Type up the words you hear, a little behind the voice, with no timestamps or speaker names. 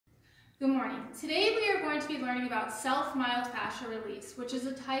Good morning. Today we are going to be learning about self-myofascial release, which is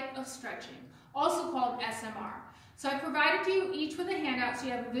a type of stretching, also called SMR. So I provided you each with a handout so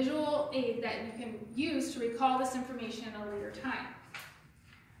you have a visual aid that you can use to recall this information at a later time.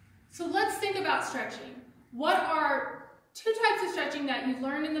 So let's think about stretching. What are two types of stretching that you've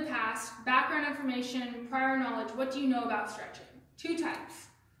learned in the past? Background information, prior knowledge. What do you know about stretching? Two types.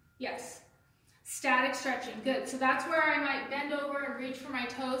 Yes. Static stretching, good. So that's where I might bend over and reach for my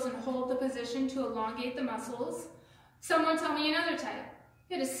toes and hold the position to elongate the muscles. Someone tell me another type.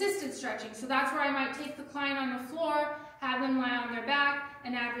 Good, assisted stretching. So that's where I might take the client on the floor, have them lie on their back,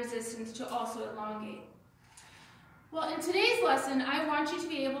 and add resistance to also elongate. Well, in today's lesson, I want you to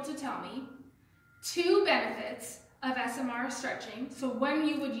be able to tell me two benefits of SMR stretching, so when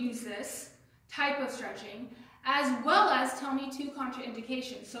you would use this type of stretching, as well as tell me two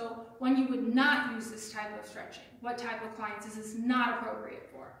contraindications, so when you would not use this type of stretching, what type of clients is this not appropriate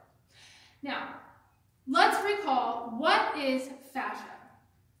for. Now, let's recall, what is fascia?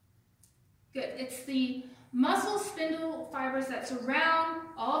 Good, it's the muscle spindle fibers that surround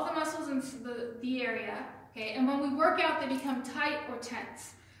all of the muscles in the area, okay, and when we work out, they become tight or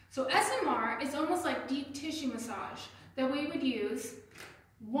tense. So SMR is almost like deep tissue massage that we would use,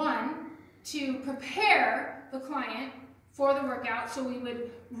 one, to prepare the client for the workout, so we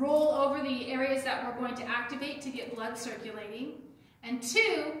would roll over the areas that we're going to activate to get blood circulating. And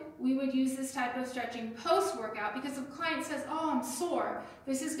two, we would use this type of stretching post-workout because if the client says, oh, I'm sore,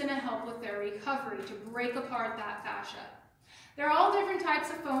 this is going to help with their recovery to break apart that fascia. There are all different types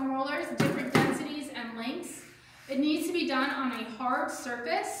of foam rollers, different densities and lengths. It needs to be done on a hard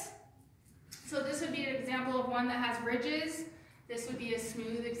surface. So this would be an example of one that has ridges. This would be a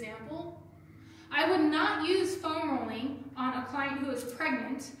smooth example. I would not use foam rolling on a client who is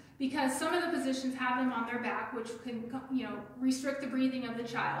pregnant because some of the positions have them on their back, which can, restrict the breathing of the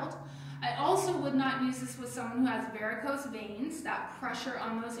child. I also would not use this with someone who has varicose veins, that pressure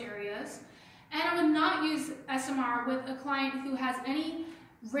on those areas. And I would not use SMR with a client who has any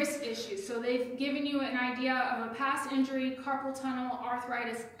wrist issues. So they've given you an idea of a past injury, carpal tunnel,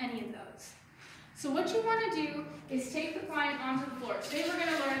 arthritis, any of those. So what you want to do is take the client onto the floor. Today we're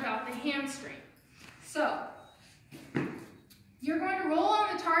going to learn about the hamstring. So, you're going to roll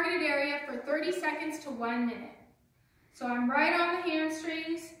on the targeted area for 30 seconds to 1 minute. So I'm right on the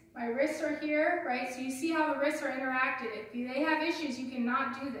hamstrings, my wrists are here, right? So you see how the wrists are interacted. If they have issues, you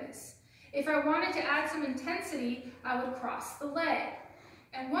cannot do this. If I wanted to add some intensity, I would cross the leg.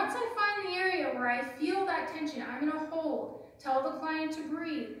 And once I find the area where I feel that tension, I'm going to hold. Tell the client to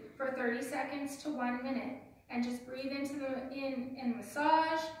breathe for 30 seconds to 1 minute. And just breathe into the in and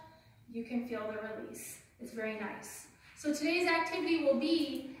massage. You can feel the release. It's very nice. So today's activity will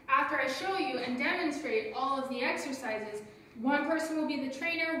be, after I show you and demonstrate all of the exercises, one person will be the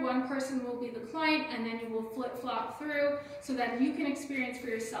trainer, one person will be the client, and then you will flip-flop through so that you can experience for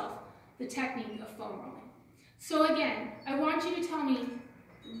yourself the technique of foam rolling. So again, I want you to tell me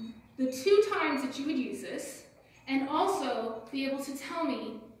the two times that you would use this, and also be able to tell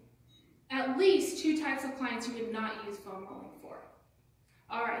me at least two types of clients you would not use foam rolling for.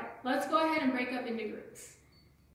 All right, let's go ahead and break up into groups.